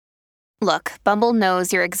Look, Bumble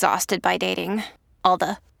knows you're exhausted by dating. All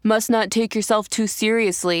the must not take yourself too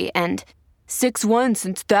seriously and 6'1"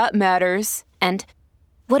 since that matters. And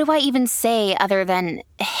what do I even say other than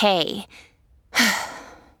hey?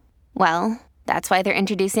 Well, that's why they're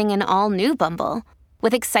introducing an all-new Bumble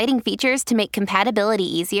with exciting features to make compatibility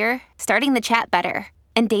easier, starting the chat better,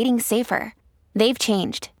 and dating safer. They've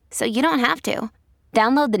changed, so you don't have to.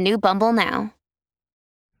 Download the new Bumble now.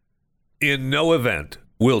 In no event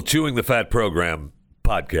will Chewing the Fat Program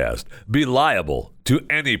podcast be liable to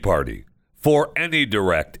any party for any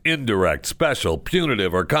direct, indirect, special,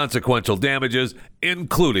 punitive, or consequential damages,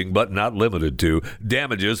 including but not limited to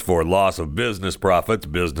damages for loss of business profits,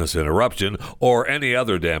 business interruption, or any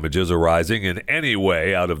other damages arising in any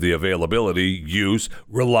way out of the availability, use,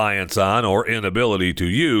 reliance on, or inability to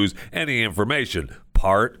use any information,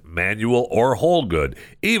 part, manual, or whole good,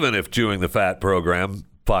 even if Chewing the Fat Program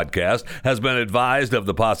podcast has been advised of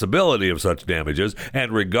the possibility of such damages,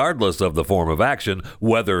 and regardless of the form of action,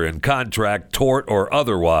 whether in contract, tort, or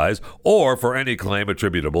otherwise, or for any claim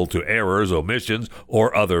attributable to errors, omissions,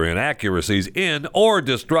 or other inaccuracies in or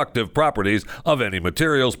destructive properties of any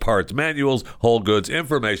materials, parts, manuals, whole goods,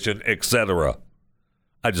 information, etc.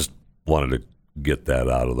 I just wanted to get that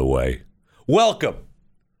out of the way. Welcome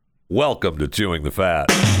to Chewing the Fat.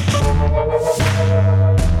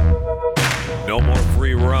 No more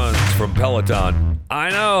free runs from Peloton.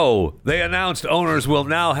 I know. They announced owners will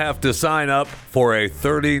now have to sign up for a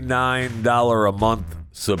 $39 a month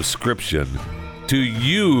subscription to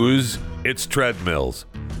use its treadmills.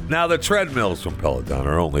 Now, the treadmills from Peloton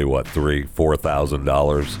are only,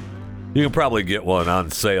 $3,000-$4,000. You can probably get one on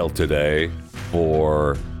sale today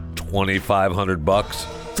for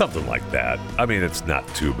 $2,500, something like that. I mean, it's not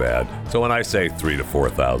too bad. So when I say $3,000 to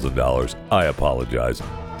 $4,000, I apologize.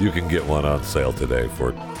 You can get one on sale today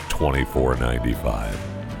for $24.95.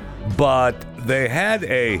 But they had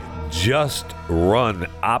a just run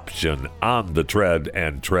option on the tread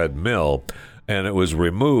and treadmill, and it was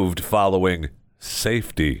removed following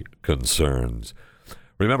safety concerns.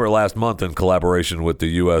 Remember last month, in collaboration with the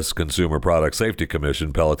U.S. Consumer Product Safety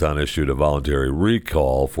Commission, Peloton issued a voluntary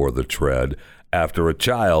recall for the tread after a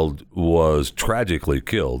child was tragically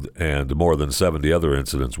killed and more than 70 other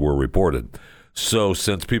incidents were reported. So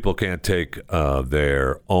since people can't take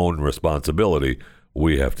their own responsibility,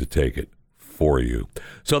 we have to take it for you.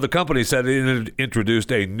 So the company said it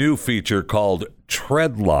introduced a new feature called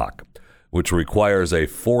TreadLock, which requires a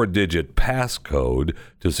 4-digit passcode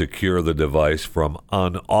to secure the device from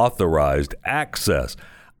unauthorized access.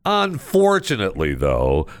 Unfortunately,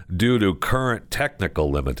 though, due to current technical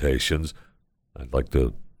limitations, I'd like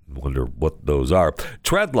to wonder what those are.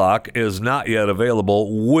 TreadLock is not yet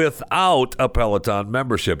available without a Peloton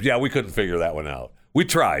membership. Yeah, we couldn't figure that one out. We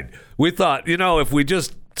tried. We thought, if we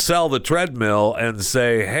just sell the treadmill and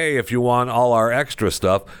say, hey, if you want all our extra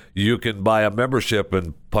stuff, you can buy a membership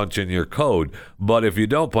and punch in your code. But if you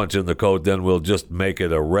don't punch in the code, then we'll just make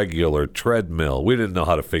it a regular treadmill. We didn't know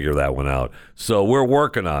how to figure that one out. So we're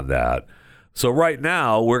working on that. So right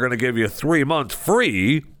now, we're going to give you 3 months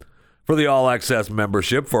free for the All Access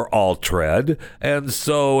membership for All Tread. And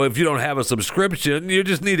so if you don't have a subscription, you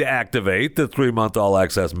just need to activate the 3-month All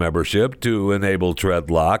Access membership to enable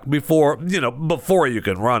TreadLock before you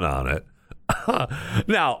can run on it.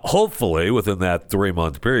 Now, hopefully within that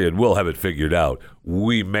 3-month period, we'll have it figured out.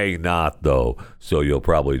 We may not, though. So you'll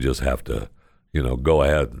probably just have to, go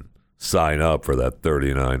ahead and sign up for that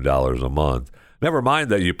 $39 a month. Never mind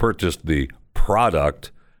that you purchased the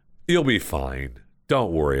product. You'll be fine.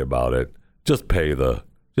 Don't worry about it. Just pay the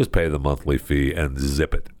monthly fee and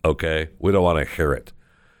zip it, okay? We don't want to hear it.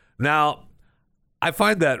 Now, I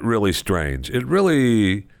find that really strange. It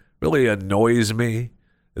really, really annoys me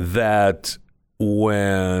that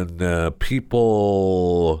when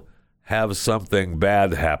people have something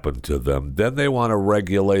bad happen to them, then they want to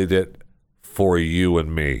regulate it for you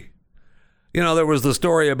and me. There was the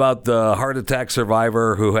story about the heart attack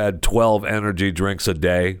survivor who had 12 energy drinks a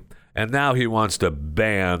day. And now he wants to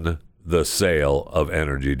ban the sale of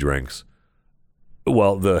energy drinks.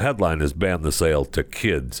 Well, the headline is ban the sale to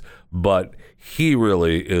kids, but he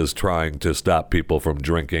really is trying to stop people from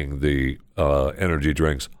drinking the energy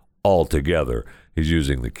drinks altogether. He's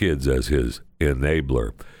using the kids as his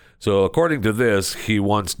enabler. So according to this, he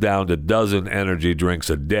wants down to 12 energy drinks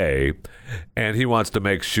a day, and he wants to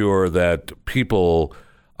make sure that people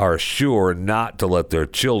are sure not to let their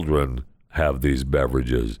children have these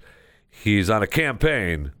beverages. He's on a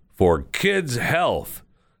campaign for kids' health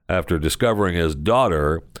after discovering his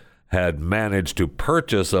daughter had managed to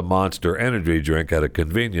purchase a Monster energy drink at a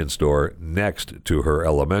convenience store next to her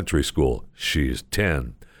elementary school. She's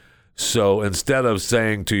 10. So instead of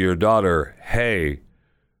saying to your daughter, hey,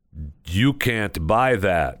 you can't buy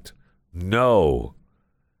that, no,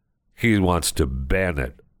 he wants to ban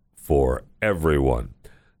it for everyone.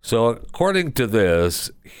 So according to this,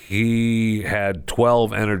 he had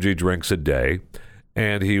 12 energy drinks a day,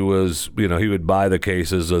 and he would buy the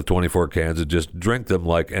cases of 24 cans and just drink them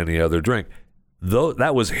like any other drink. Though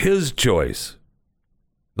that was his choice.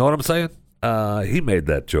 Know what I'm saying? He made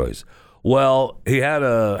that choice. Well, he had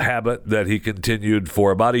a habit that he continued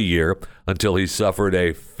for about a year until he suffered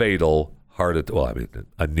a fatal heart attack. Well, I mean,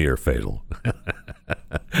 a near fatal.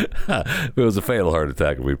 If it was a fatal heart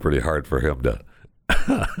attack, it would be pretty hard for him to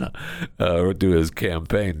do his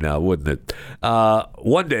campaign now, wouldn't it?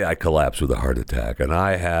 One day I collapsed with a heart attack, and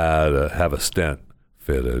I had to have a stent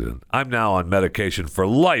fitted. And I'm now on medication for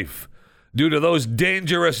life due to those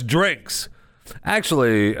dangerous drinks.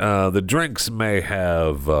 Actually, the drinks may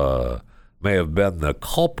have been the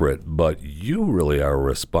culprit, but you really are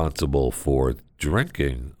responsible for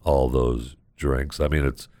drinking all those drinks. I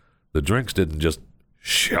mean, the drinks didn't just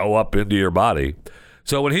show up into your body.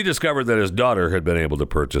 So when he discovered that his daughter had been able to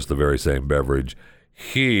purchase the very same beverage,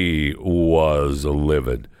 he was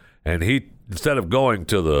livid. And he, instead of going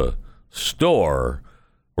to the store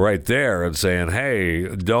right there and saying,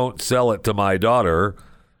 hey, don't sell it to my daughter,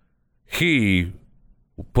 he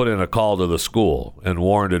put in a call to the school and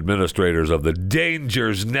warned administrators of the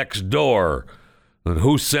dangers next door, and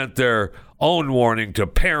who sent their own warning to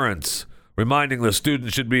parents, reminding the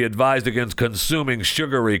students should be advised against consuming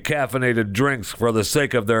sugary, caffeinated drinks for the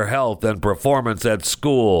sake of their health and performance at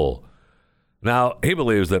school. Now, he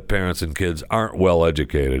believes that parents and kids aren't well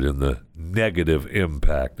educated in the negative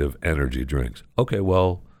impact of energy drinks. Okay,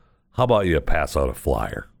 well, how about you pass out a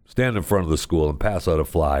flyer? Stand in front of the school and pass out a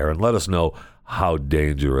flyer and let us know how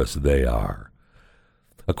dangerous they are.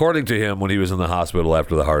 According to him, when he was in the hospital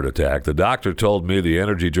after the heart attack, the doctor told me the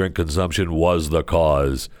energy drink consumption was the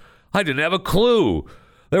cause. I didn't have a clue.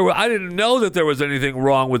 I didn't know that there was anything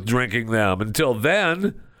wrong with drinking them. Until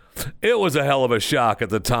then, it was a hell of a shock at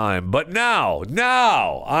the time. But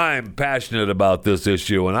now I'm passionate about this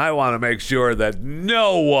issue, and I want to make sure that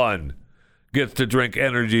no one gets to drink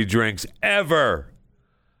energy drinks ever.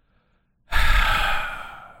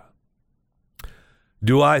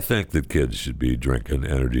 Do I think that kids should be drinking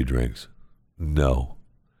energy drinks? No.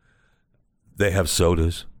 They have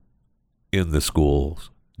sodas in the schools.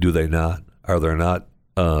 Do they not? Are there not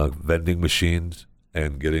vending machines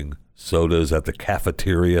and getting sodas at the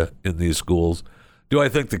cafeteria in these schools? Do I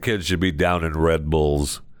think the kids should be down in Red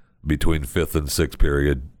Bulls between 5th and 6th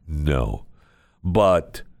period? No.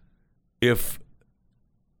 But if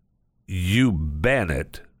you ban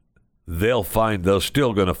it, they're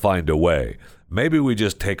still going to find a way. Maybe we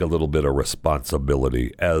just take a little bit of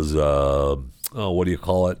responsibility as what do you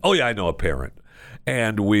call it? Oh, yeah, I know, a parent.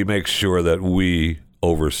 And we make sure that we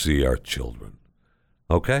oversee our children.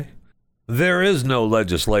 Okay? There is no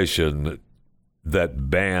legislation that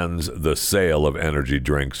bans the sale of energy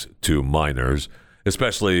drinks to minors,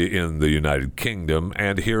 especially in the United Kingdom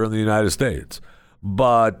and here in the United States.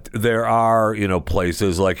 But there are,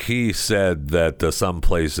 places, like he said that some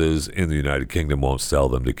places in the United Kingdom won't sell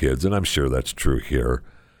them to kids, and I'm sure that's true here,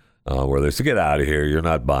 where they say, get out of here, you're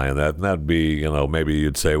not buying that. And that'd be, maybe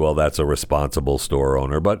you'd say, well, that's a responsible store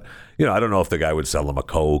owner. But, I don't know if the guy would sell them a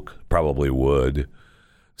Coke, probably would.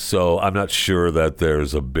 So I'm not sure that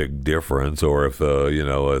there's a big difference, or if,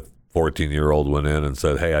 a 14-year-old went in and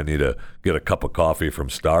said, hey, I need to get a cup of coffee from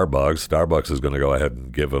Starbucks. Starbucks is going to go ahead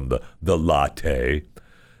and give him the latte.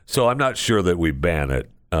 So I'm not sure that we ban it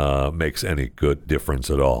makes any good difference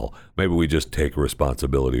at all. Maybe we just take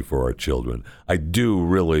responsibility for our children. I do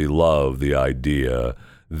really love the idea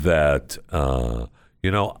that,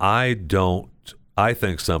 I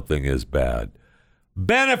think something is bad.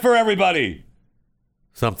 Ban it for everybody!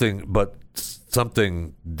 Something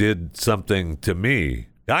did something to me.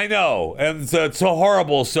 I know, and it's so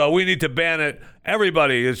horrible, so we need to ban it.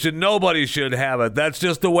 Everybody, nobody should have it. That's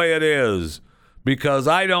just the way it is. Because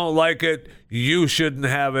I don't like it, you shouldn't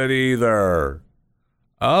have it either.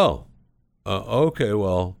 Oh, okay,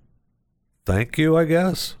 well, thank you, I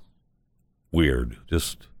guess. Weird,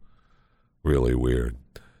 just really weird.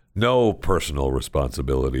 No personal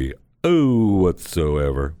responsibility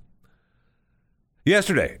whatsoever.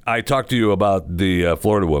 Yesterday, I talked to you about the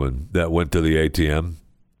Florida woman that went to the ATM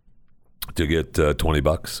to get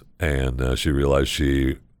 $20, and she realized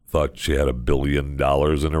she thought she had $1 billion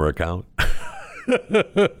in her account. And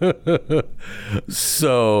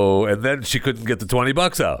then she couldn't get the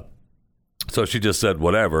 $20 out. So she just said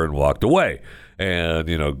whatever and walked away and,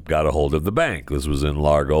 got a hold of the bank. This was in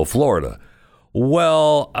Largo, Florida.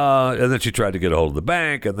 Well, and then she tried to get a hold of the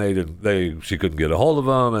bank, and she couldn't get a hold of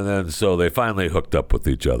them, and then so they finally hooked up with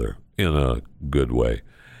each other in a good way.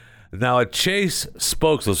 Now, with Chase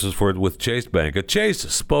Bank, a Chase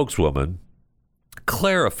spokeswoman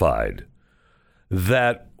clarified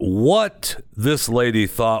that what this lady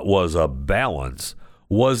thought was a balance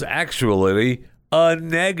was actually a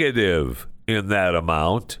negative in that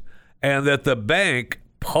amount, and that the bank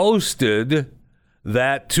posted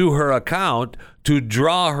that to her account to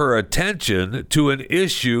draw her attention to an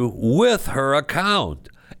issue with her account.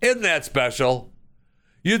 Isn't that special?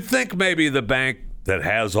 You'd think maybe the bank that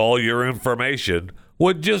has all your information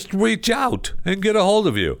would just reach out and get a hold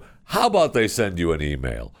of you. How about they send you an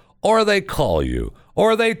email, or they call you,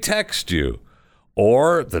 or they text you,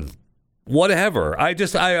 or whatever. I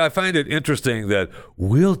find it interesting that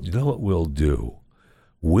you know what we'll do?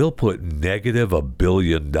 We'll put negative $1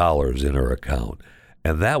 billion in her account,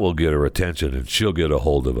 and that will get her attention, and she'll get a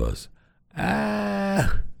hold of us.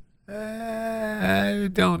 I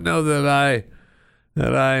don't know that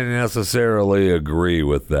I necessarily agree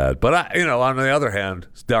with that. But, on the other hand,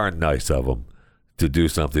 it's darn nice of them to do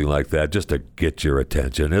something like that just to get your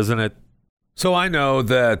attention, isn't it? So I know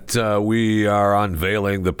that we are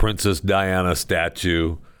unveiling the Princess Diana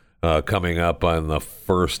statue coming up on the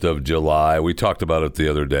 1st of July. We talked about it the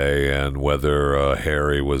other day, and whether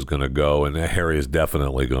Harry was going to go, and Harry is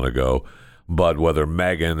definitely going to go, but whether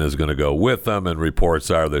Meghan is going to go with them, and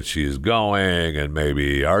reports are that she's going, and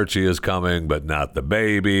maybe Archie is coming, but not the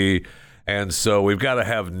baby. And so we've got to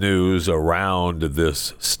have news around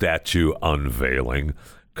this statue unveiling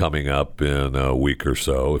coming up in a week or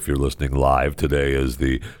so. If you're listening live, today is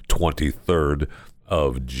the 23rd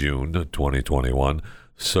of June, 2021.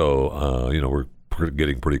 So, we're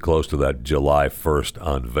getting pretty close to that July 1st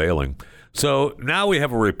unveiling. So now we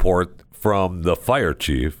have a report from the fire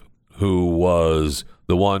chief, who was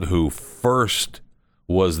the one who first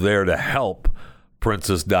was there to help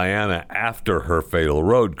Princess Diana after her fatal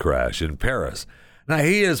road crash in Paris. Now,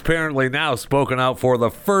 he has apparently now spoken out for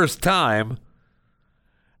the first time,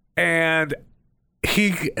 and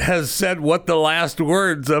he has said what the last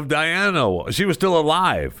words of Diana was. She was still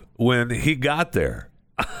alive when he got there.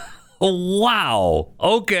 Wow.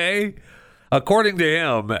 Okay. According to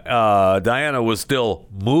him, Diana was still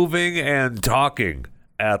moving and talking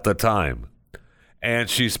at the time, and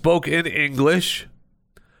she spoke in English.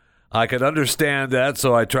 I could understand that,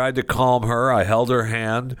 so I tried to calm her. I held her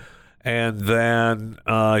hand, and then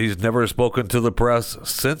he's never spoken to the press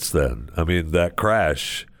since then. I mean, that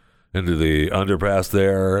crash into the underpass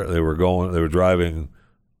there, they were driving,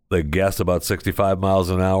 they guess, about 65 miles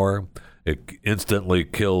an hour. It instantly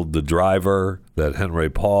killed the driver, that Henry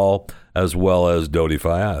Paul, as well as Dodi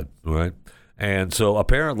Fayed, right? And so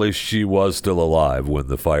apparently she was still alive when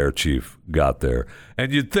the fire chief got there.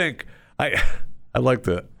 And you'd think, I like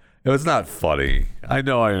to, it's not funny. I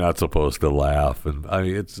know I'm not supposed to laugh, and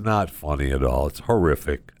it's not funny at all. It's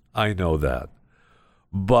horrific. I know that.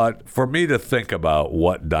 But for me to think about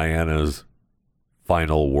what Diana's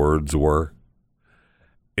final words were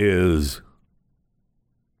is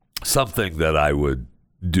something that I would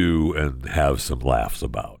do and have some laughs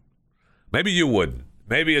about. Maybe you wouldn't.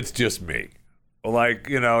 Maybe it's just me. Like,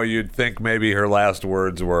 you'd think maybe her last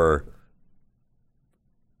words were,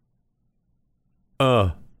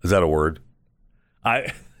 is that a word?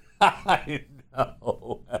 I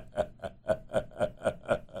know.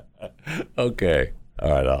 Okay. All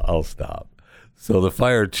right, I'll stop. So the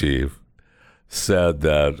fire chief said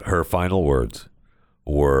that her final words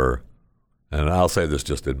were, and I'll say this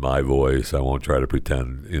just in my voice. I won't try to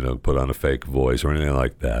pretend, put on a fake voice or anything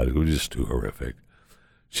like that. It was just too horrific.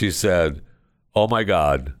 She said, "Oh my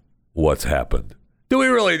God, what's happened?" Do we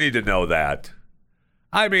really need to know that?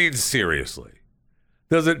 I mean, seriously.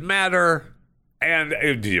 Does it matter? And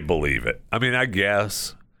do you believe it? I mean, I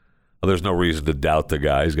guess. Well, there's no reason to doubt the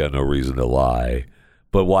guy. He's got no reason to lie.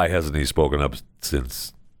 But why hasn't he spoken up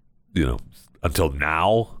since, until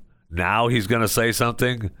now? Now he's going to say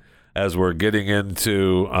something as we're getting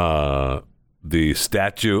into the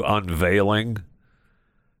statue unveiling.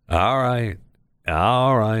 All right.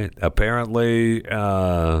 Apparently,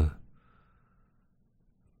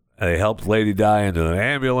 they helped Lady Di into an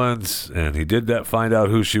ambulance, and he did that, find out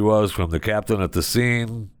who she was from the captain at the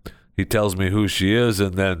scene. He tells me who she is,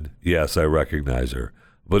 and then, yes, I recognize her.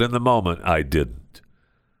 But in the moment, I didn't.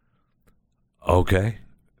 Okay.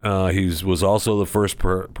 He was also the first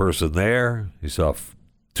person there. He saw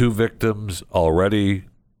 2 victims already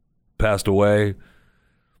passed away.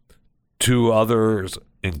 2 others,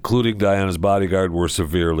 including Diana's bodyguard, were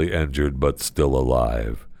severely injured but still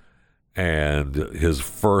alive. And his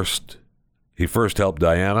first He first helped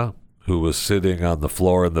Diana, who was sitting on the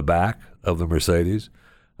floor in the back of the Mercedes.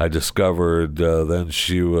 I discovered then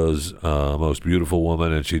she was a most beautiful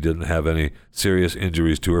woman, and she didn't have any serious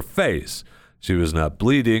injuries to her face. She was not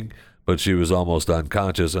bleeding, but she was almost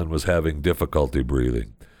unconscious and was having difficulty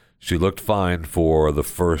breathing. She looked fine for the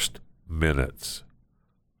first minutes.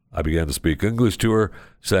 I began to speak English to her,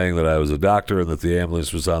 saying that I was a doctor and that the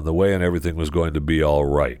ambulance was on the way and everything was going to be all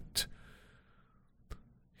right.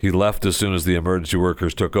 He left as soon as the emergency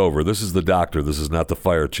workers took over. This is the doctor. This is not the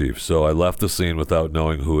fire chief. So I left the scene without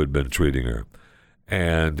knowing who had been treating her.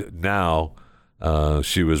 And now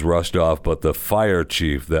she was rushed off, but the fire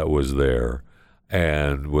chief that was there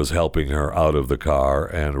and was helping her out of the car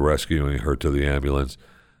and rescuing her to the ambulance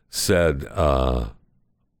said, oh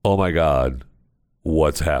my God,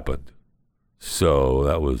 what's happened? So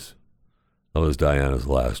that was Diana's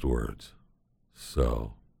last words.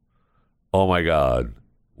 So, oh my God,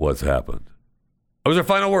 what's happened? Those are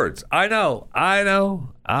final words. I know, I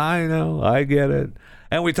get it.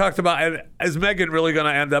 And we talked about, and is Meghan really going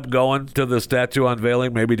to end up going to the statue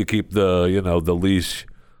unveiling, maybe to keep the leash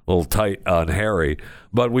a little tight on Harry?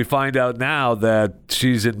 But we find out now that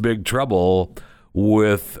she's in big trouble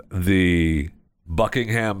with the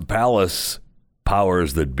Buckingham Palace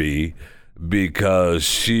powers that be, because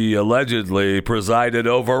she allegedly presided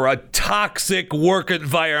over a toxic work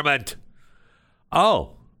environment.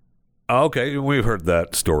 Oh, okay. We've heard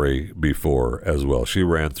that story before as well. She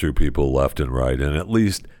ran through people left and right, and at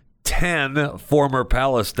least 10 former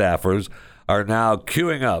palace staffers are now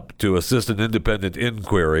queuing up to assist an independent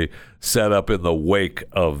inquiry set up in the wake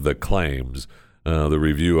of the claims. The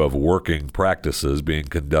review of working practices being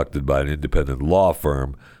conducted by an independent law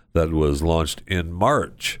firm that was launched in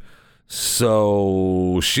March.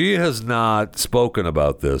 So she has not spoken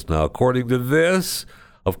about this. Now, according to this,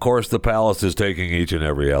 of course, the palace is taking each and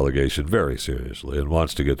every allegation very seriously and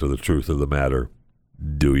wants to get to the truth of the matter.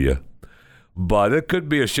 Do you? But it could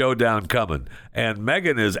be a showdown coming. And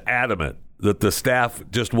Meghan is adamant that the staff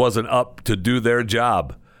just wasn't up to do their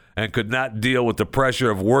job and could not deal with the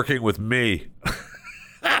pressure of working with me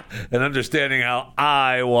and understanding how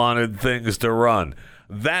I wanted things to run.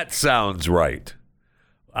 That sounds right.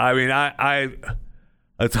 I mean,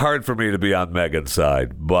 it's hard for me to be on Meghan's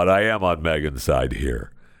side, but I am on Meghan's side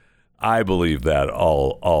here. I believe that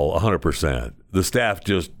all 100%. The staff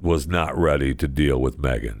just was not ready to deal with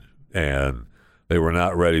Meghan, and they were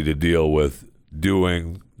not ready to deal with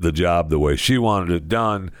doing the job the way she wanted it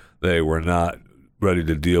done. They were not ready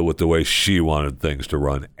to deal with the way she wanted things to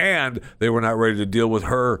run, and they were not ready to deal with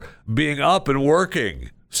her being up and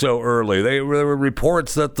working so early. There were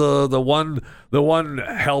reports that the one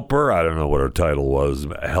helper, I don't know what her title was,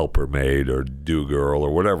 helper maid or do girl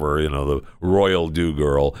or whatever, the royal do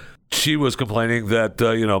girl, she was complaining that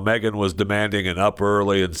Meghan was demanding and up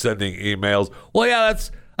early and sending emails. Well, yeah,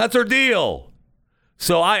 that's her deal.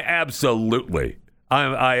 So I am on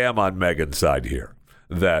Meghan's side here,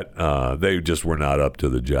 that they just were not up to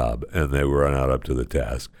the job and they were not up to the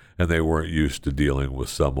task, and they weren't used to dealing with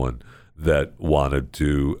someone that wanted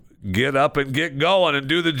to get up and get going and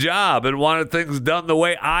do the job and wanted things done the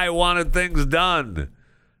way I wanted things done.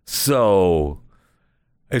 So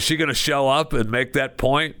is she going to show up and make that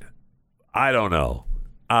point? I don't know.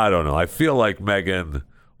 I feel like Meghan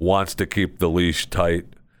wants to keep the leash tight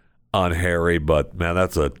on Harry, but man,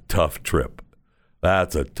 that's a tough trip.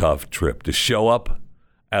 That's a tough trip to show up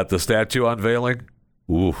at the statue unveiling.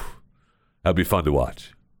 Oof. That'd be fun to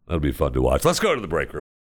watch. Let's go to the break room.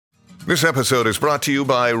 This episode is brought to you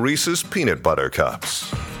by Reese's Peanut Butter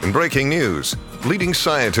Cups. In breaking news, leading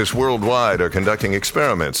scientists worldwide are conducting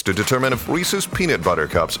experiments to determine if Reese's Peanut Butter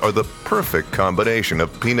Cups are the perfect combination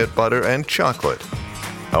of peanut butter and chocolate.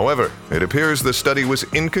 However, it appears the study was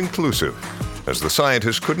inconclusive, as the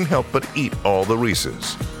scientists couldn't help but eat all the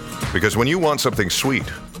Reese's. Because when you want something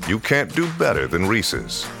sweet, you can't do better than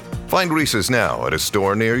Reese's. Find Reese's now at a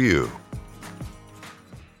store near you.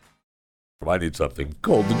 I need something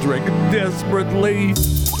cold to drink desperately.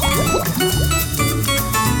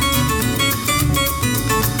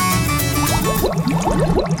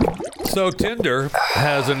 So Tinder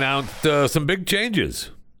has announced some big changes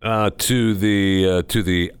to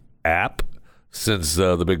the app since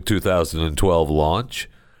the big 2012 launch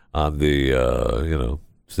on the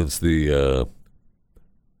since the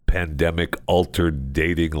pandemic altered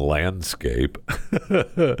dating landscape.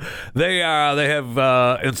 They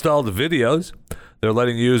have installed videos. They're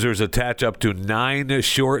letting users attach up to 9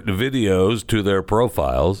 short videos to their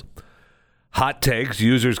profiles. Hot takes.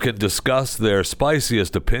 Users can discuss their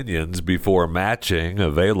spiciest opinions before matching.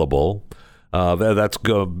 Available. That's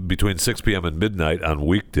between 6 p.m. and midnight on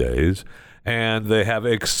weekdays. And they have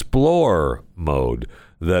Explore mode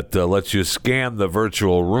that lets you scan the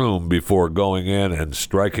virtual room before going in and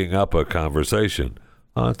striking up a conversation.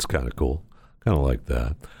 Oh, that's kind of cool. Kind of like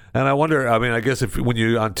that. And I wonder, I mean, I guess if when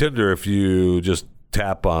you on Tinder, if you just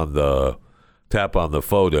tap on the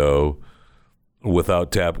photo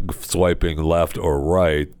without swiping left or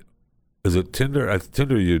right, is it Tinder? At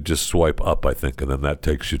Tinder, you just swipe up, I think, and then that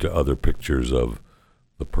takes you to other pictures of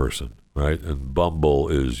the person, right? And Bumble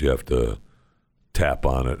is you have to tap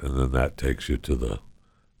on it, and then that takes you to the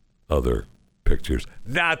other pictures.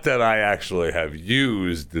 Not that I actually have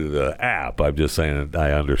used the app. I'm just saying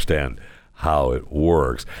I understand how it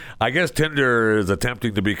works. I guess Tinder is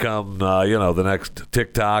attempting to become, the next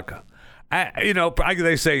TikTok.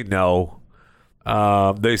 They say no.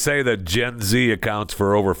 They say that Gen Z accounts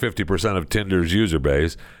for over 50% of Tinder's user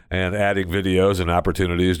base, and adding videos and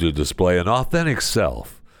opportunities to display an authentic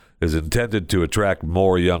self is intended to attract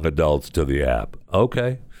more young adults to the app.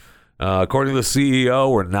 Okay. According to the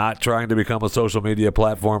CEO, we're not trying to become a social media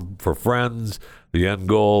platform for friends. The end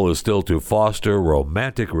goal is still to foster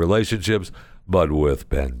romantic relationships, but with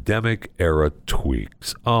pandemic-era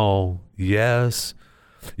tweaks. Oh, yes.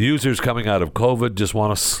 Users coming out of COVID just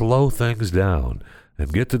want to slow things down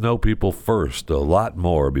and get to know people first a lot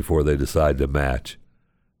more before they decide to match.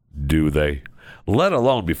 Do they? Let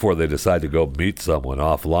alone before they decide to go meet someone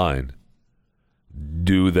offline.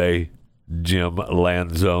 Do they? Jim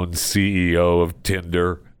Lanzone, CEO of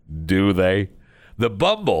Tinder, do they? The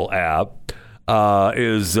Bumble app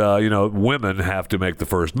is women have to make the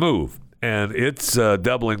first move, and it's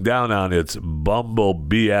doubling down on its Bumble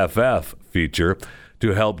BFF feature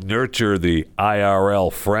to help nurture the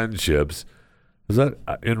IRL friendships. Is that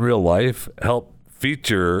in real life? Help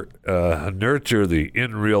nurture the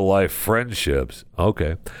in real life friendships.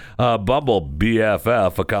 Okay. Bumble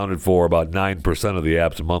BFF accounted for about 9% of the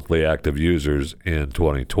app's monthly active users in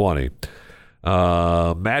 2020.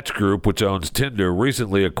 Match Group, which owns Tinder,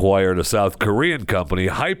 recently acquired a South Korean company,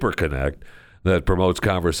 Hyperconnect, that promotes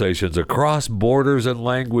conversations across borders and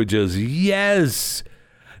languages. Yes.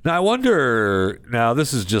 Now, I wonder,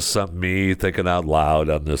 this is just me thinking out loud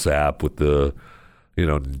on this app with the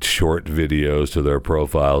short videos to their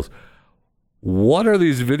profiles. What are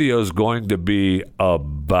these videos going to be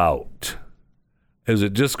about? Is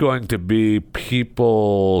it just going to be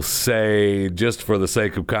people, say, just for the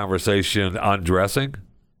sake of conversation, undressing?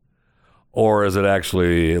 Or is it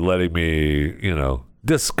actually letting me,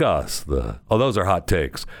 discuss those are hot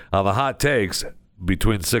takes. On the hot takes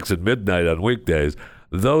between 6 and midnight on weekdays,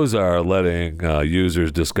 those are letting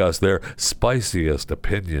users discuss their spiciest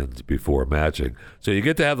opinions before matching. So you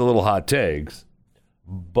get to have the little hot takes,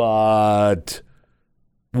 but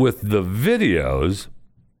with the videos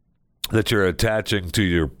that you're attaching to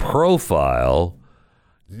your profile,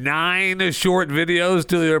 9 short videos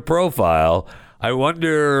to your profile, I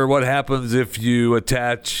wonder what happens if you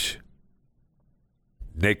attach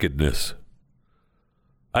nakedness.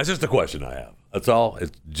 That's just a question I have. That's all.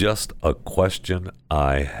 It's just a question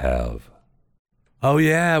I have. Oh,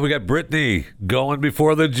 yeah, we got Britney going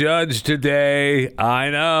before the judge today. I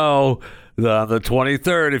know. On the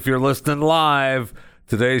 23rd, if you're listening live,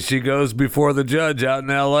 today she goes before the judge out in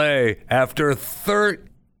L.A. after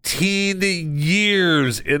 13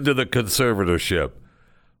 years into the conservatorship.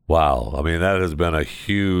 Wow. I mean, that has been a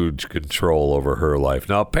huge control over her life.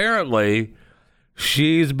 Now, apparently,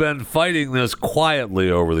 she's been fighting this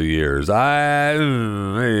quietly over the years.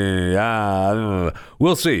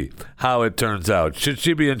 We'll see how it turns out. Should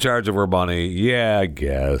she be in charge of her money? Yeah, I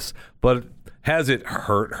guess. But has it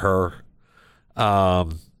hurt her? I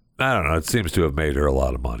don't know. It seems to have made her a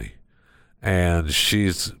lot of money. And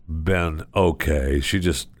she's been okay. She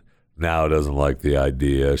just now doesn't like the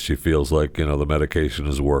idea. She feels like, the medication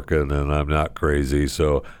is working and I'm not crazy,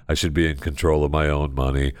 so I should be in control of my own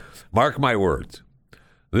money. Mark my words.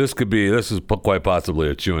 This is quite possibly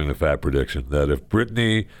a chewing the fat prediction that if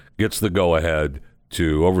Britney gets the go-ahead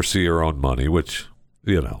to oversee her own money, which,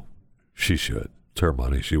 she should. It's her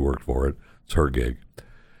money. She worked for it. It's her gig.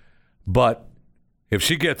 But if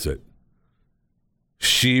she gets it,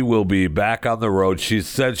 she will be back on the road. She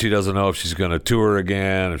said she doesn't know if she's going to tour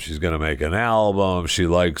again, if she's going to make an album. She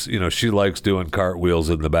likes doing cartwheels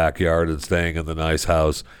in the backyard and staying in the nice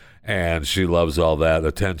house, and she loves all that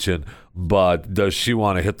attention. But does she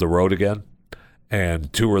want to hit the road again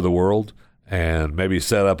and tour the world and maybe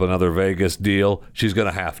set up another Vegas deal? She's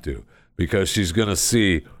going to have to, because she's going to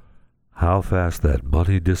see how fast that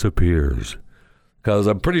money disappears. Because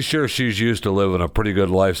I'm pretty sure she's used to living a pretty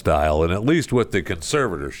good lifestyle, and at least with the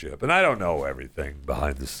conservatorship, and I don't know everything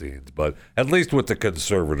behind the scenes, but at least with the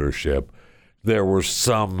conservatorship, there were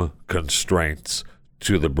some constraints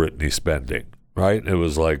to the Britney spending, right? It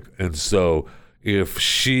was like, and so if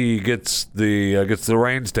she gets the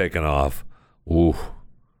reins taken off, ooh,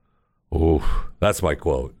 that's my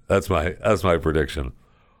quote. That's my prediction.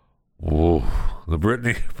 Ooh, the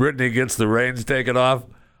Britney gets the reins taken off.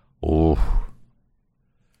 Ooh.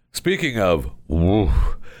 Speaking of, ooh,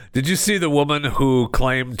 did you see the woman who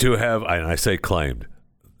claimed to have? And I say claimed.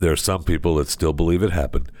 There are some people that still believe it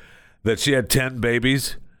happened. That she had 10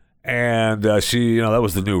 babies, and she, that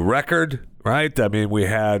was the new record, right? I mean, we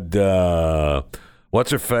had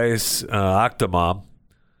what's her face, Octomom.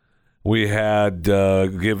 We had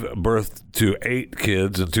give birth to 8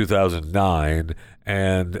 kids in 2009,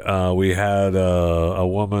 and we had a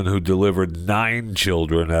woman who delivered 9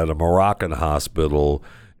 children at a Moroccan hospital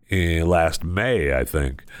last May, I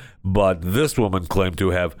think. But this woman claimed to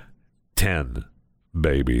have 10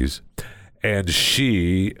 babies, and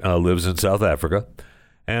she lives in South Africa.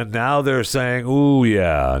 And now they're saying, oh,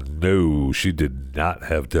 yeah, no, she did not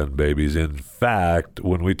have 10 babies. In fact,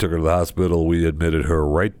 when we took her to the hospital, we admitted her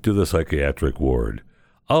right to the psychiatric ward.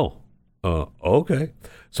 Oh, okay.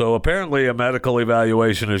 So apparently a medical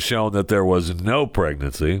evaluation has shown that there was no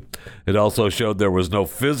pregnancy. It also showed there was no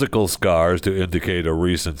physical scars to indicate a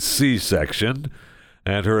recent C-section.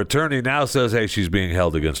 And her attorney now says, hey, she's being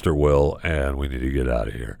held against her will, and we need to get out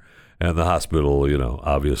of here. And the hospital,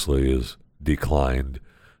 obviously is declined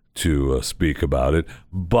to speak about it,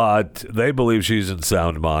 but they believe she's in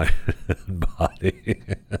sound mind and body.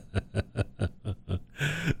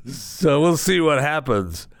 So we'll see what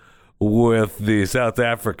happens with the South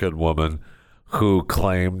African woman who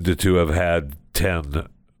claimed to have had 10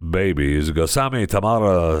 babies. Gosame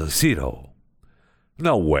Tamara Sito.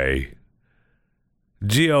 No way.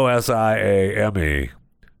 Gosiame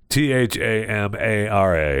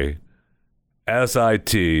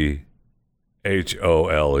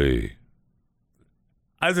Thamara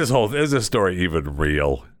Sithole. Is this story even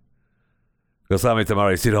real? Gosame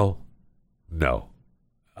Tamara Sito? No.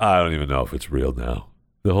 I don't even know if it's real now.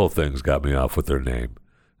 The whole thing's got me off with their name.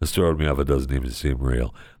 It's throwing me off. It doesn't even seem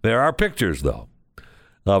real. There are pictures, though,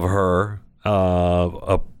 of her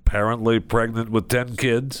apparently pregnant with 10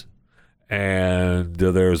 kids. And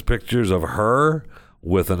there's pictures of her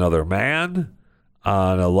with another man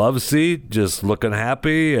on a love seat, just looking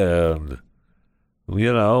happy and,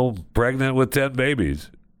 pregnant with 10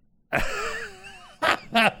 babies.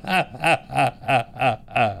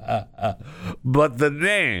 But the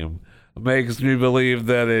name makes me believe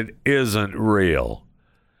that it isn't real.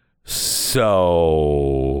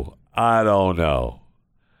 So, I don't know.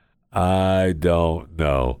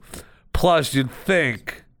 Plus, you'd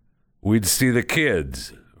think we'd see the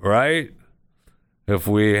kids, right? If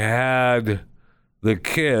we had the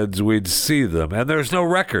kids, we'd see them. And there's no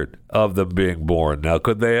record of them being born. Now,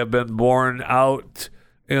 could they have been born out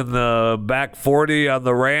in the back 40 on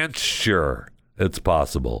the ranch? Sure, it's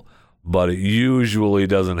possible. But it usually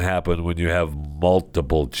doesn't happen when you have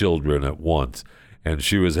multiple children at once. And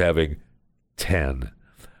she was having 10.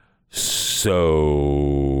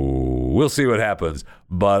 So we'll see what happens.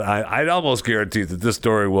 But I'd almost guarantee that this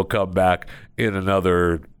story will come back in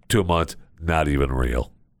another 2 months. Not even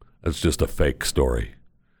real. It's just a fake story.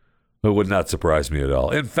 It would not surprise me at all.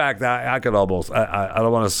 In fact, I could almost, I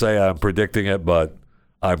don't want to say I'm predicting it, but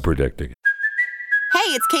I'm predicting it.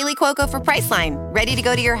 Hey, it's Kaylee Cuoco for Priceline. Ready to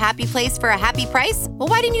go to your happy place for a happy price? Well,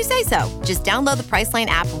 why didn't you say so? Just download the Priceline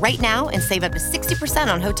app right now and save up to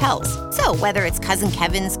 60% on hotels. So whether it's Cousin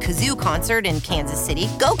Kevin's Kazoo Concert in Kansas City,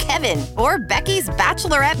 go Kevin, or Becky's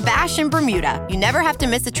Bachelorette Bash in Bermuda, you never have to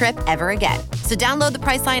miss a trip ever again. So download the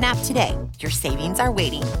Priceline app today. Your savings are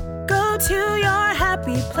waiting. Go to your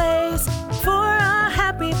happy place for a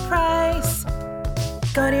happy price.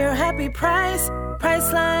 Go to your happy price,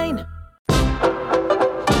 Priceline.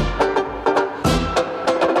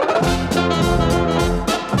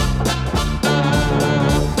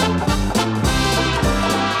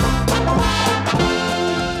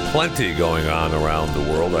 Plenty going on around the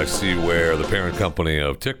world. I see where the parent company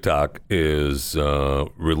of TikTok is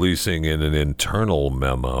releasing in an internal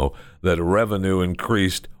memo that revenue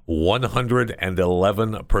increased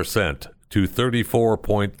 111% to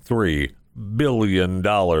 $34.3 billion in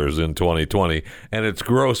 2020, and its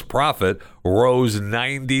gross profit rose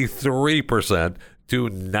 93% to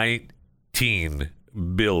 $19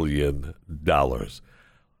 billion.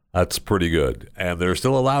 That's pretty good. And they're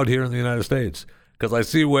still allowed here in the United States. Because I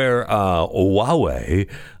see where Huawei,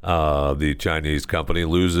 the Chinese company,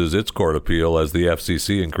 loses its court appeal as the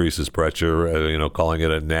FCC increases pressure, calling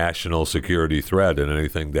it a national security threat, and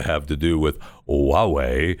anything to have to do with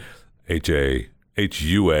Huawei,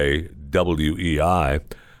 HUAWEI,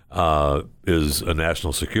 is a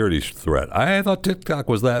national security threat. I thought TikTok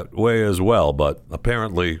was that way as well, but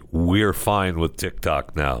apparently we're fine with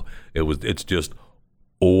TikTok now. It's just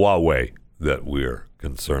Huawei that we're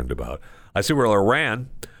concerned about. I see where Iran,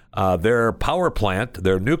 their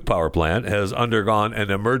nuke power plant, has undergone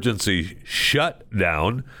an emergency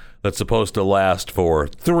shutdown that's supposed to last for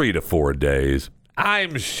 3 to 4 days.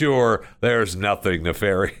 I'm sure there's nothing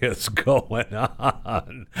nefarious going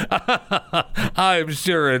on. I'm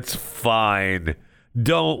sure it's fine.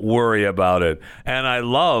 Don't worry about it. And I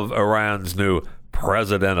love Iran's new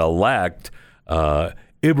president-elect,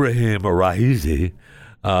 Ibrahim Raisi.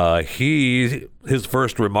 His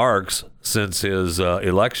first remarks since his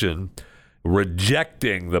election,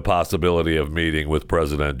 rejecting the possibility of meeting with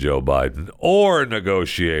President Joe Biden or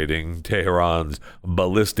negotiating Tehran's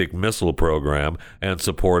ballistic missile program and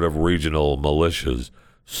support of regional militias.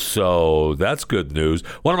 So that's good news.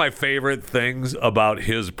 One of my favorite things about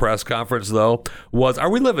his press conference, though, was, are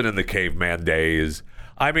we living in the caveman days?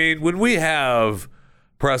 I mean, when we have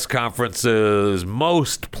press conferences,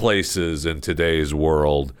 most places in today's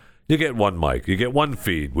world, you get one mic, you get one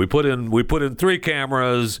feed. We put in 3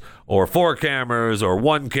 cameras or 4 cameras or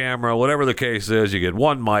 1 camera, whatever the case is. You get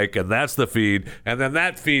one mic, and that's the feed, and then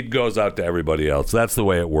that feed goes out to everybody else. That's the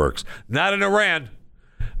way it works. Not in Iran.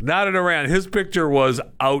 Not in Iran. His picture was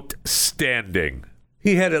outstanding.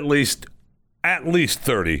 He had at least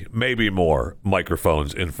 30, maybe more,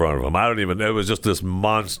 microphones in front of him. It was just this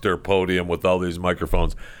monster podium with all these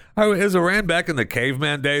microphones. Is Iran back in the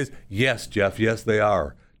caveman days? Yes, Jeff. Yes, they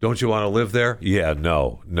are. Don't you want to live there? Yeah,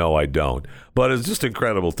 no, I don't. But it's just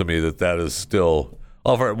incredible to me that is still.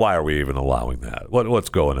 Why are we even allowing that? What's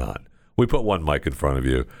going on? We put one mic in front of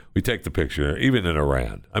you. We take the picture, even in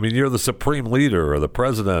Iran. I mean, you're the supreme leader or the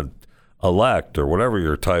president-elect or whatever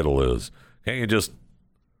your title is. Can't you just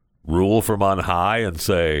rule from on high and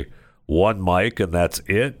say one mic and that's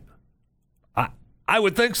it? I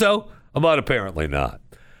would think so, but apparently not.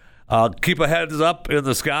 Keep a heads up in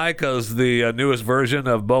the sky because the newest version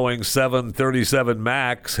of Boeing 737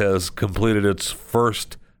 MAX has completed its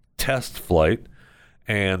first test flight.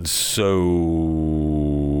 And so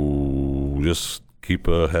just keep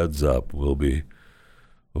a heads up. We'll be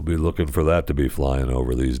looking for that to be flying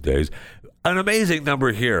over these days. An amazing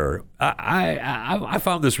number here. I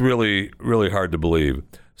found this really, really hard to believe.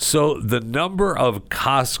 So the number of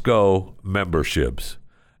Costco memberships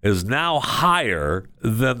is now higher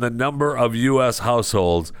than the number of U.S.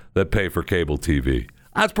 households that pay for cable TV.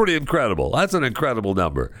 That's pretty incredible. That's an incredible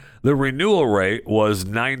number. The renewal rate was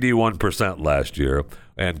 91% last year,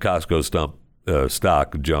 and Costco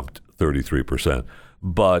stock jumped 33%.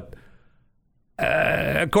 But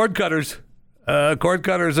cord cutters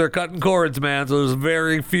are cutting cords, man. So there's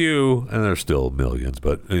very few, and there's still millions,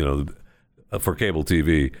 but for cable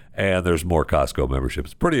TV, and there's more Costco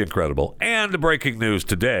memberships. Pretty incredible. And breaking news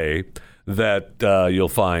today that you'll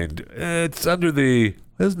find, it's under the,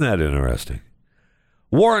 isn't that interesting?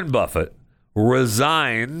 Warren Buffett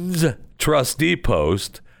resigns trustee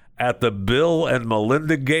post at the Bill and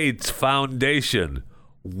Melinda Gates Foundation.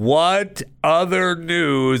 What other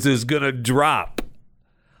news is going to drop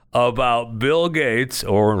about Bill Gates,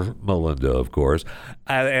 or Melinda, of course,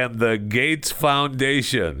 and the Gates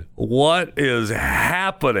Foundation? What is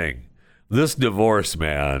happening? This divorce,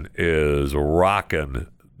 man, is rocking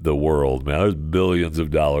the world, man. There's billions of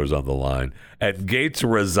dollars on the line. And Gates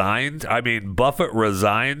resigned. Buffett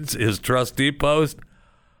resigns his trustee post.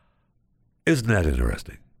 Isn't that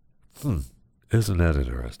interesting? Isn't that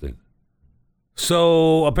interesting?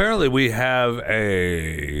 So apparently we have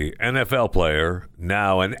a NFL player,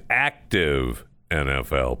 now an active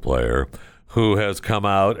NFL player, who has come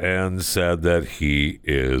out and said that he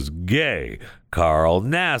is gay. Carl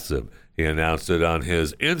Nassib. He announced it on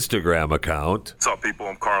his Instagram account. What's up, people?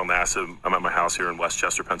 I'm Carl Nassib. I'm at my house here in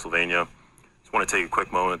Westchester, Pennsylvania. Just want to take a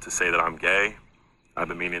quick moment to say that I'm gay. I've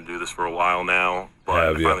been meaning to do this for a while now, but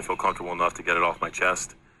I finally feel comfortable enough to get it off my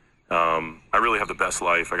chest. I really have the best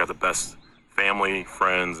life. I got the best family,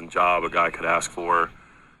 friends, and job a guy could ask for.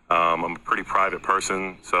 I'm a pretty private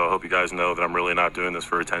person, so I hope you guys know that I'm really not doing this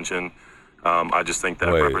for attention. I just think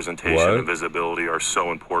that representation and visibility are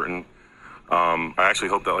so important. I actually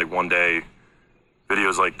hope that one day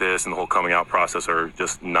videos like this and the whole coming out process are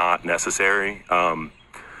just not necessary.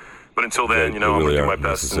 But until then, I'm going to do my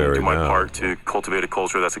best and do my part to cultivate a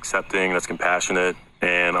culture that's accepting, that's compassionate.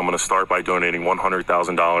 And I'm going to start by donating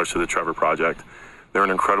 $100,000 to the Trevor Project. They're an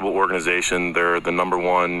incredible organization. They're the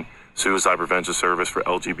 #1 suicide prevention service for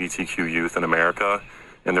LGBTQ youth in America.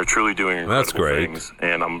 And they're truly doing incredible things.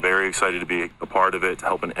 And I'm very excited to be a part of it, to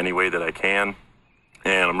help in any way that I can.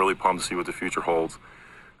 and I'm really pumped to see what the future holds.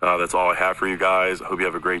 That's all I have for you guys. I hope you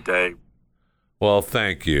have a great day. Well,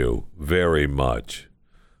 thank you very much.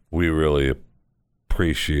 We really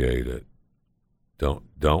appreciate it.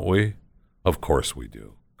 Don't we? Of course we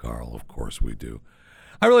do, Carl. Of course we do.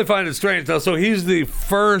 I really find it strange, though. So he's the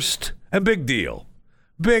first, and big deal.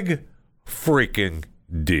 Big freaking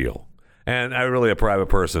deal. And I'm really a private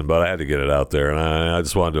person, but I had to get it out there. And I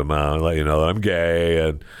just wanted to let you know that I'm gay.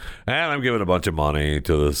 And I'm giving a bunch of money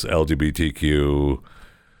to this LGBTQ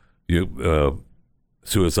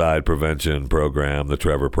suicide prevention program, the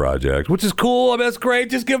Trevor Project, which is cool. I mean, that's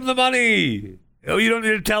great. Just give them the money. Oh, you don't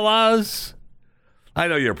need to tell us. I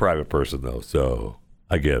know you're a private person, though, so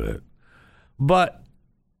I get it. But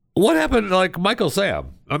what happened, like Michael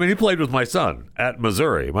Sam? I mean, he played with my son at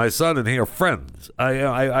Missouri. My son and he are friends. What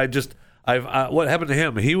happened to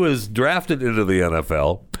him? He was drafted into the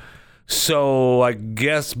NFL. So I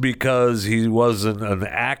guess because he wasn't an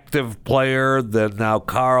active player, then now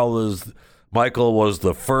Michael was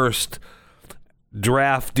the first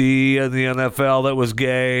draftee in the NFL that was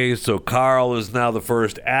gay. So Carl is now the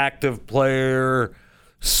first active player.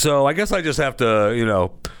 So I guess I just have to,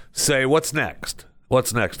 say what's next?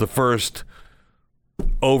 What's next? The first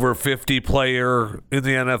over 50 player in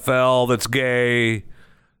the NFL that's gay?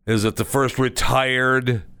 Is it the first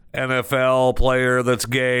retired NFL player that's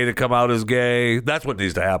gay to come out as gay? That's what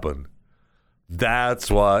needs to happen.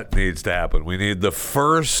 That's what needs to happen. We need the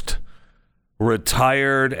first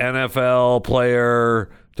retired NFL player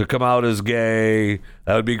to come out as gay.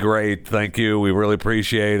 That would be great. Thank you. We really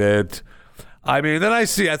appreciate it. I mean, then I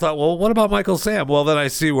thought, well, what about Michael Sam? Well, then I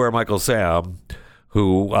see where Michael Sam,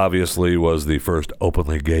 who obviously was the first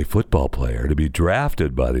openly gay football player to be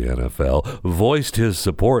drafted by the NFL, voiced his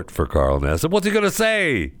support for Carl Nassib. What's he going to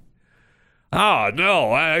say? Oh,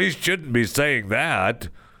 no, he shouldn't be saying that.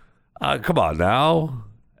 Come on now.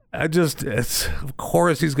 Of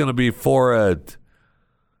course he's going to be for it.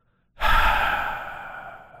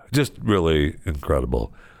 Just really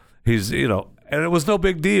incredible. He's, and it was no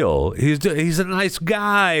big deal. He's a nice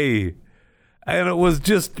guy. And it was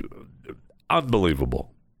just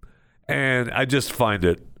unbelievable. And I just find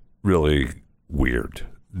it really weird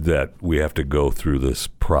that we have to go through this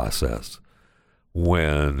process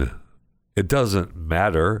when it doesn't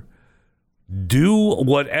matter. Do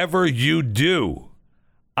whatever you do.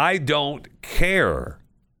 I don't care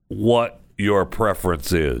what your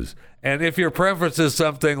preference is. And if your preference is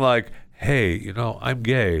something like, hey, I'm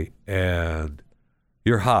gay and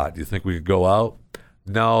you're hot. You think we could go out?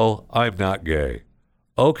 No, I'm not gay.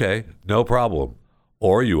 Okay, no problem.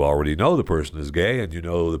 Or you already know the person is gay and you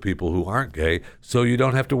know the people who aren't gay, so you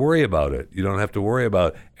don't have to worry about it. You don't have to worry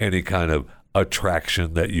about any kind of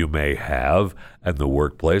attraction that you may have in the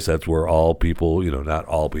workplace. That's where all people, not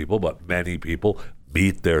all people, but many people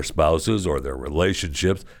meet their spouses or their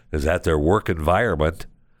relationships is at their work environment.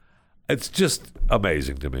 It's just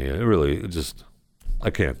amazing to me. I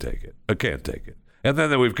can't take it. I can't take it. And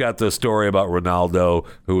then we've got the story about Ronaldo,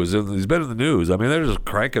 he's been in the news. I mean, they're just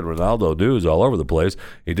cranking Ronaldo news all over the place.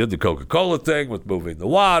 He did the Coca-Cola thing with moving the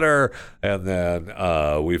water, and then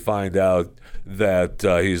we find out that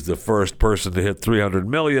he's the first person to hit 300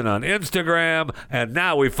 million on Instagram, and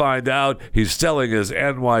now we find out he's selling his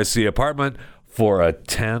NYC apartment for a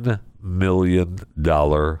 $10 million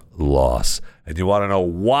loss. And you want to know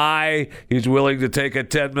why he's willing to take a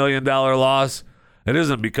 $10 million loss? It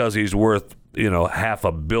isn't because he's worth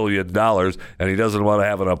 $500 million and he doesn't want to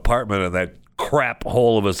have an apartment in that crap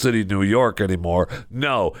hole of a city, New York anymore.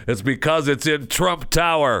 No, it's because it's in Trump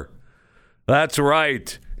Tower. That's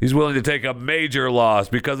right. He's willing to take a major loss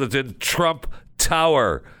because it's in Trump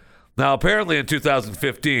Tower. Now, apparently in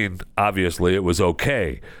 2015, obviously it was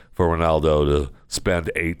okay for Ronaldo to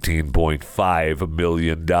spend $18.5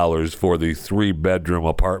 million for the 3-bedroom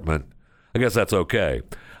apartment. I guess that's okay.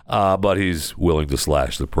 But he's willing to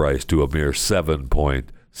slash the price to a mere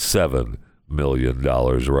 $7.7 million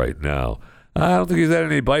right now. I don't think he's had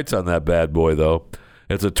any bites on that bad boy, though.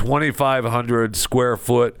 It's a 2,500 square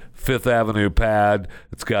foot Fifth Avenue pad.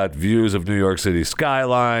 It's got views of New York City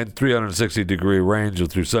skyline, 360-degree range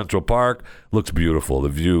through Central Park. Looks beautiful. The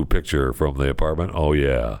view picture from the apartment. Oh,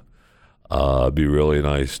 yeah. It'd be really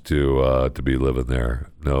nice to be living there.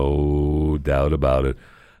 No doubt about it.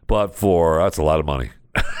 But that's a lot of money.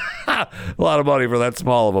 A lot of money for that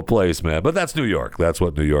small of a place, man. But that's New York. That's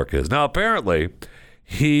what New York is. Now, apparently,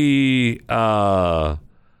 he took a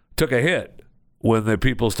hit when the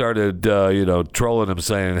people started, trolling him,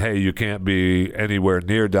 saying, hey, you can't be anywhere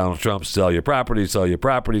near Donald Trump. Sell your property, sell your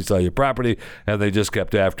property, sell your property. And they just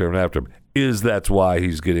kept after him and after him. That's why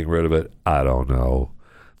he's getting rid of it? I don't know.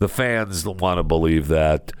 The fans want to believe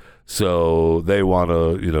that. So they want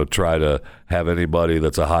to, try to have anybody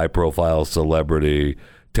that's a high-profile celebrity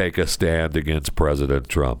take a stand against President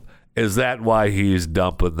Trump. Is that why he's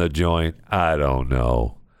dumping the joint? I don't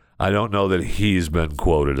know. I don't know that he's been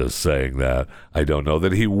quoted as saying that. I don't know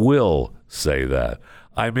that he will say that.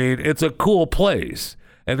 I mean, it's a cool place.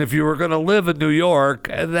 And if you were going to live in New York,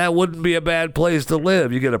 that wouldn't be a bad place to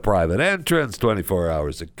live. You get a private entrance,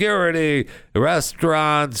 24-hour security,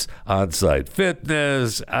 restaurants, on-site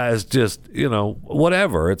fitness. It's just,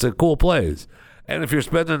 whatever. It's a cool place. And if you're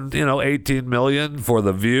spending, $18 million for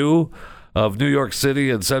the view of New York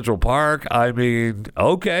City and Central Park, I mean,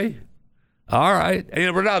 okay. All right.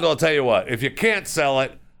 And Ronaldo, I'll tell you what. If you can't sell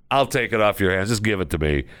it, I'll take it off your hands. Just give it to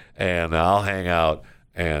me, and I'll hang out.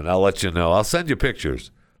 And I'll let you know. I'll send you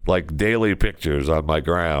pictures, like daily pictures on my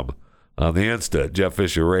gram, on the Insta, Jeff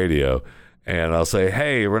Fisher Radio. And I'll say,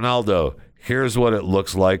 hey, Ronaldo, here's what it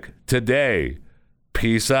looks like today.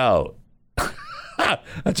 Peace out.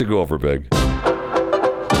 That should go over big.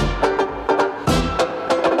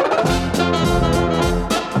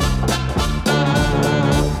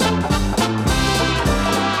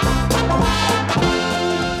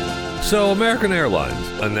 So American Airlines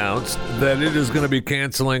announced that it is going to be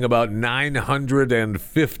canceling about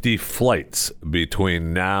 950 flights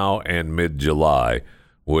between now and mid-July,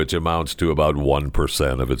 which amounts to about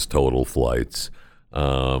 1% of its total flights.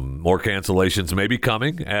 More cancellations may be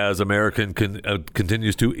coming as American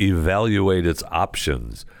continues to evaluate its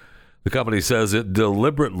options. The company says it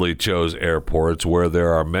deliberately chose airports where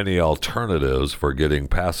there are many alternatives for getting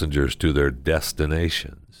passengers to their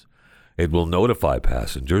destinations. It will notify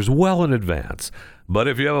passengers well in advance. But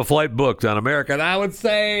if you have a flight booked on American, I would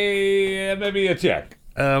say maybe you check.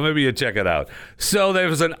 Maybe you check it out. So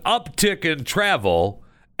there's an uptick in travel,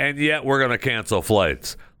 and yet we're going to cancel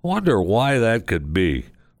flights. Wonder why that could be.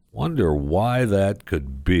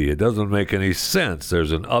 It doesn't make any sense.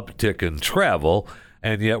 There's an uptick in travel,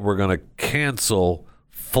 and yet we're going to cancel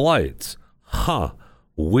flights.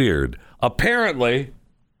 Weird. Apparently,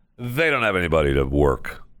 they don't have anybody to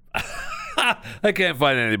work. They can't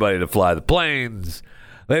find anybody to fly the planes.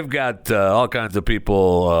 They've got all kinds of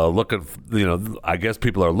people looking, I guess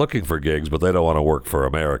people are looking for gigs, but they don't want to work for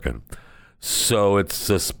American. So it's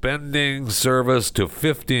suspending service to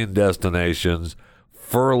 15 destinations,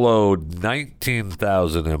 furloughed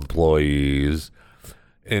 19,000 employees,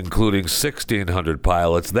 including 1,600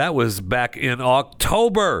 pilots. That was back in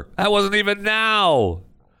October. That wasn't even now.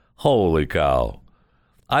 Holy cow.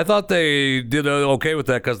 I thought they did okay with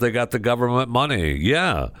that because they got the government money.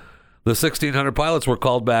 Yeah. The 1,600 pilots were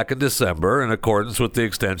called back in December in accordance with the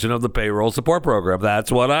extension of the payroll support program. That's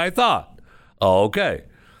what I thought. Okay.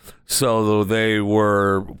 So they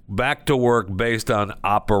were back to work based on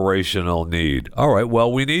operational need. All right, well,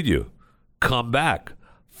 we need you. Come back.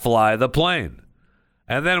 Fly the plane.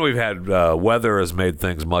 And then we've had weather has made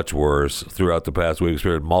things much worse throughout the past weeks.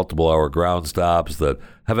 We had multiple-hour ground stops that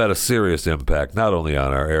have had a serious impact, not only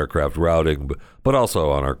on our aircraft routing, but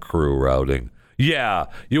also on our crew routing. Yeah,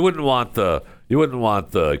 you wouldn't want the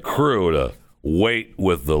crew to wait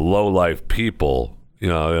with the low-life people. We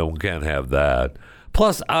can't have that.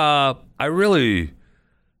 Plus, I really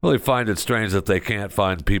find it strange that they can't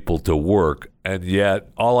find people to work, and yet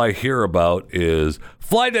all I hear about is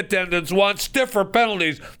flight attendants want stiffer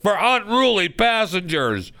penalties for unruly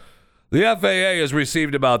passengers. The FAA has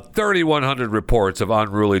received about 3,100 reports of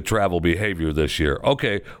unruly travel behavior this year.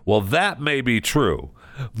 Okay, well, that may be true,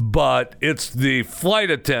 but it's the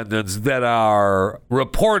flight attendants that are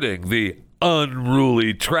reporting the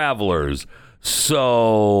unruly travelers.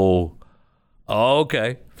 So,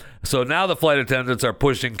 okay. So now the flight attendants are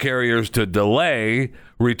pushing carriers to delay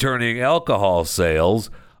returning alcohol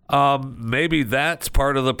sales. Maybe that's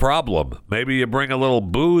part of the problem. Maybe you bring a little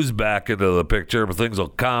booze back into the picture, but things will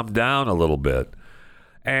calm down a little bit.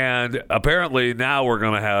 And apparently now we're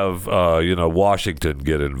going to have, Washington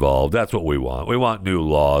get involved. That's what we want. We want new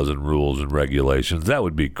laws and rules and regulations. That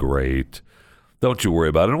would be great. Don't you worry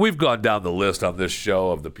about it. And we've gone down the list on this show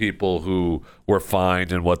of the people who were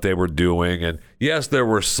fined and what they were doing. And yes, there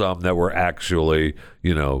were some that were actually,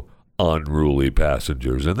 unruly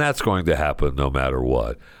passengers. And that's going to happen no matter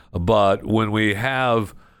what. But when we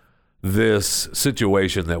have this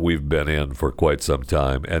situation that we've been in for quite some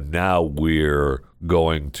time, and now we're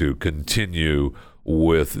going to continue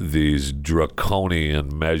with these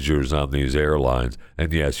draconian measures on these airlines.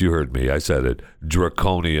 And yes, you heard me. I said it.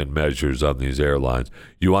 Draconian measures on these airlines.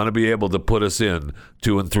 You want to be able to put us in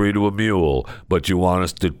 2 and 3 to a mule, but you want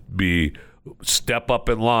us to be step up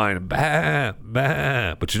in line, bah,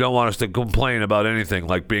 bah. But you don't want us to complain about anything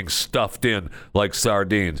like being stuffed in like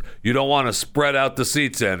sardines. You don't want to spread out the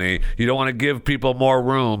seats any. You don't want to give people more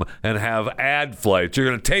room and have ad flights. You're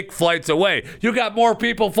going to take flights away. You got more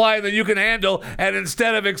people flying than you can handle, and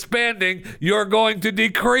instead of expanding, you're going to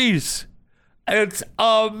decrease. It's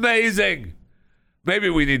amazing. Maybe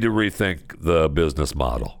we need to rethink the business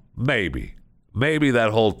model. Maybe that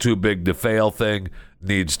whole too big to fail thing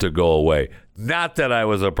needs to go away. Not that I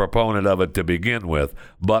was a proponent of it to begin with,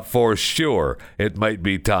 but for sure it might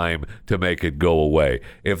be time to make it go away.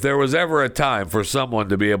 If there was ever a time for someone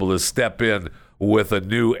to be able to step in with a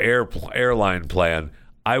new airline plan,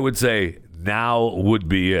 I would say now would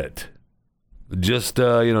be it. Just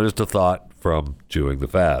a thought from Chewing the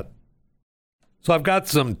Fat. So I've got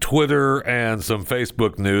some Twitter and some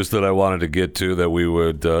Facebook news that I wanted to get to that we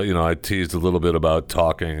would, I teased a little bit about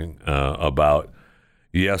talking about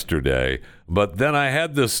yesterday. But then I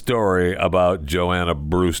had this story about Joanna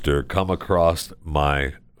Brewster come across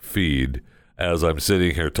my feed as I'm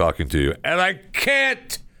sitting here talking to you, and I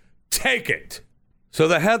can't take it. So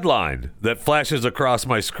the headline that flashes across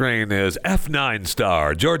my screen is F9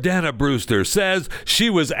 star Jordana Brewster says she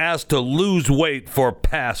was asked to lose weight for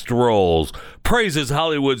past roles, praises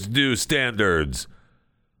Hollywood's new standards.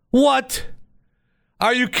 What?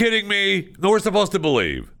 Are you kidding me? No, we're supposed to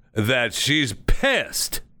believe that she's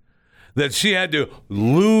pissed that she had to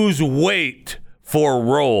lose weight for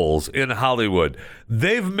roles in Hollywood.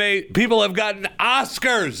 People have gotten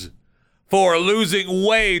Oscars for losing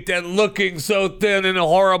weight and looking so thin and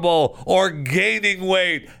horrible, or gaining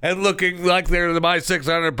weight and looking like they're in my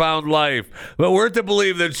 600-pound life. But we're to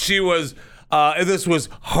believe that this was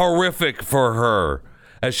horrific for her,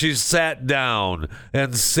 as she sat down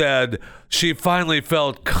and said she finally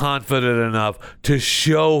felt confident enough to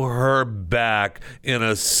show her back in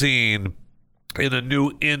a scene in a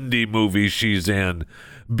new indie movie she's in,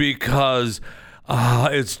 because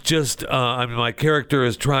it's just, my character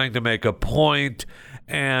is trying to make a point,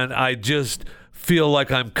 and I just feel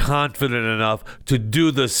like I'm confident enough to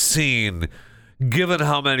do the scene, given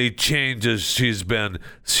how many changes she's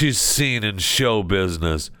seen in show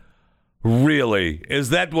business. Really? Is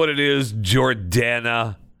that what it is,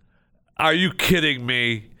 Jordana? Are you kidding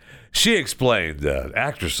me? She explained that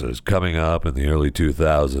actresses coming up in the early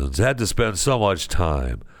 2000s had to spend so much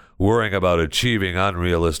time worrying about achieving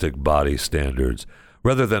unrealistic body standards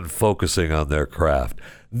rather than focusing on their craft.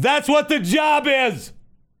 That's what the job is!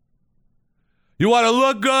 You want to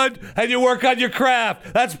look good and you work on your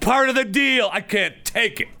craft. That's part of the deal. I can't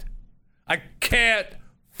take it. I can't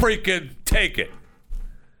freaking take it.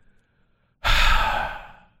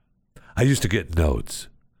 I used to get notes.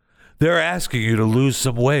 They're asking you to lose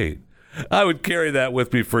some weight. I would carry that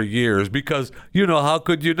with me for years because, how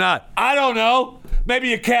could you not? I don't know. Maybe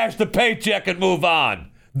you cash the paycheck and move on.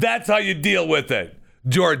 That's how you deal with it,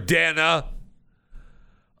 Jordana.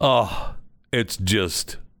 Oh, it's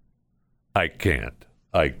just, I can't.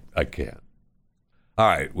 I can't. All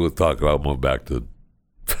right, we'll talk about move back to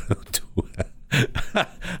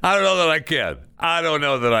I don't know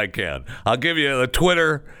that I can. I'll give you the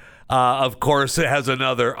Twitter. Of course, it has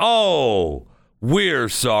another, we're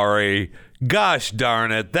sorry. Gosh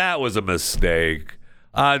darn it, that was a mistake.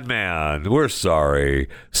 Man, we're sorry.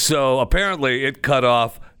 So apparently it cut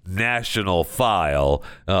off National File,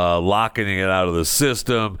 locking it out of the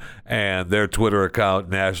system, and their Twitter account,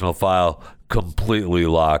 National File, completely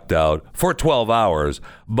locked out for 12 hours.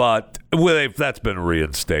 But that's been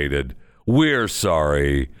reinstated. We're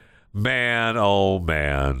sorry. Man, oh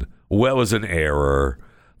man, what was an error.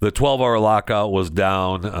 The 12-hour lockout was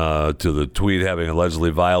down to the tweet having allegedly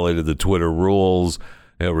violated the Twitter rules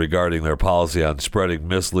regarding their policy on spreading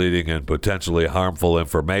misleading and potentially harmful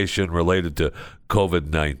information related to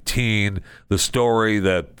COVID-19. The story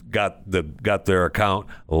that got their account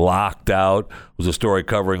locked out was a story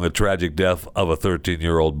covering the tragic death of a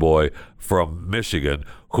 13-year-old boy from Michigan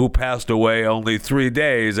who passed away only 3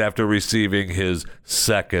 days after receiving his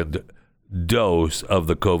second dose of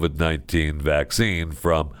the COVID-19 vaccine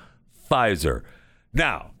from Pfizer.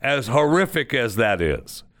 Now, as horrific as that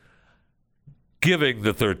is, giving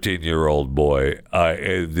the 13-year-old boy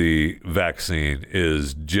the vaccine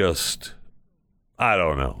is just, I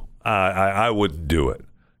don't know. I wouldn't do it.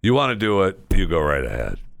 You want to do it, you go right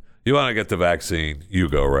ahead. You want to get the vaccine, you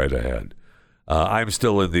go right ahead. I'm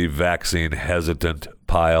still in the vaccine hesitant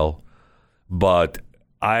pile, but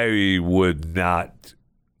I would not,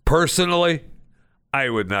 personally, I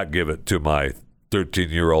would not give it to my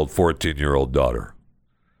 13-year-old, 14-year-old daughter.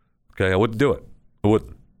 Okay, I wouldn't do it. I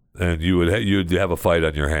wouldn't. And you'd have a fight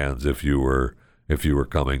on your hands if you were if you were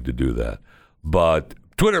coming to do that. But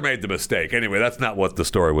Twitter made the mistake. Anyway, that's not what the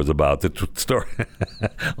story was about. The story,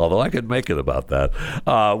 although I could make it about that.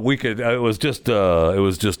 It was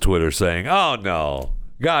just Twitter saying, "Oh no,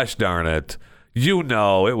 gosh darn it,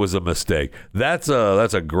 it was a mistake." That's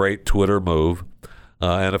a great Twitter move,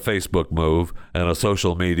 and a Facebook move, and a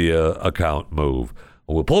social media account move.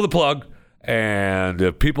 We'll pull the plug, and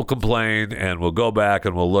if people complain, and we'll go back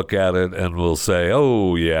and we'll look at it, and we'll say,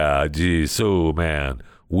 "Oh yeah, geez, oh man,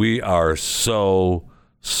 we are so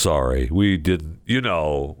sorry. We didn't,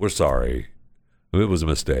 we're sorry. It was a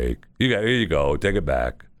mistake. Here you go. Take it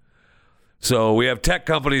back." So we have tech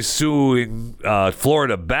companies suing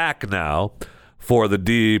Florida back now for the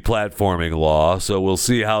deplatforming law. So we'll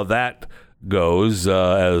see how that goes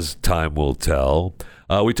as time will tell.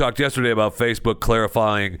 We talked yesterday about Facebook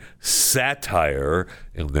clarifying satire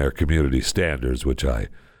in their community standards, which I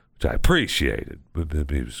appreciated.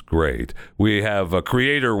 It was great. We have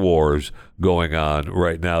creator wars going on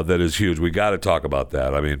right now that is huge. We got to talk about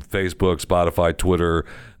that. I mean, Facebook, Spotify, Twitter,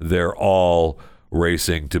 they're all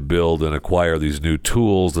racing to build and acquire these new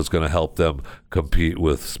tools that's going to help them compete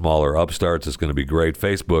with smaller upstarts. It's going to be great.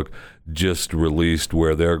 Facebook just released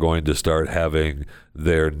where they're going to start having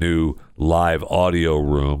their new live audio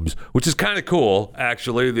rooms, which is kind of cool,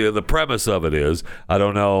 actually. The premise of it is, I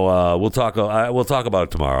don't know. We'll talk about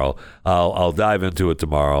it tomorrow. I'll dive into it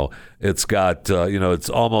tomorrow. It's got it's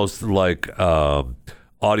almost like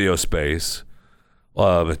Audio Space,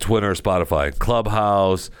 Twitter, Spotify,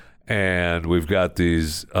 Clubhouse. And we've got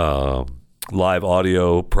these live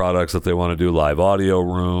audio products that they want to do, live audio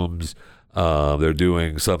rooms. They're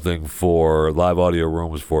doing something for live audio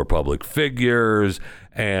rooms for public figures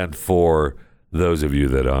and for those of you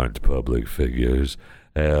that aren't public figures.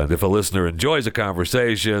 And if a listener enjoys a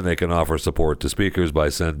conversation, they can offer support to speakers by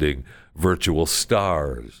sending virtual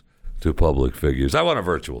stars to public figures. I want a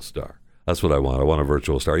virtual star. That's what I want. I want a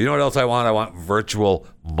virtual star. You know what else I want? I want virtual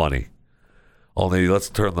money. Only let's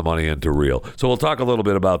turn the money into real. So we'll talk a little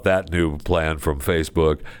bit about that new plan from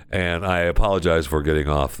Facebook. And I apologize for getting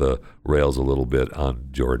off the rails a little bit on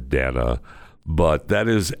Jordana, but that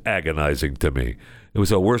is agonizing to me.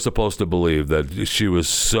 So we're supposed to believe that she was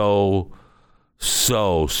so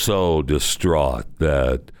distraught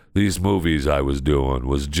that these movies I was doing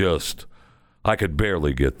was just, I could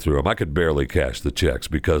barely get through them. I could barely cash the checks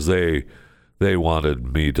because they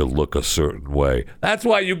wanted me to look a certain way. That's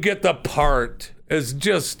why you get the part. It's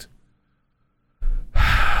just...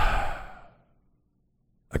 I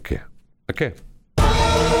can't.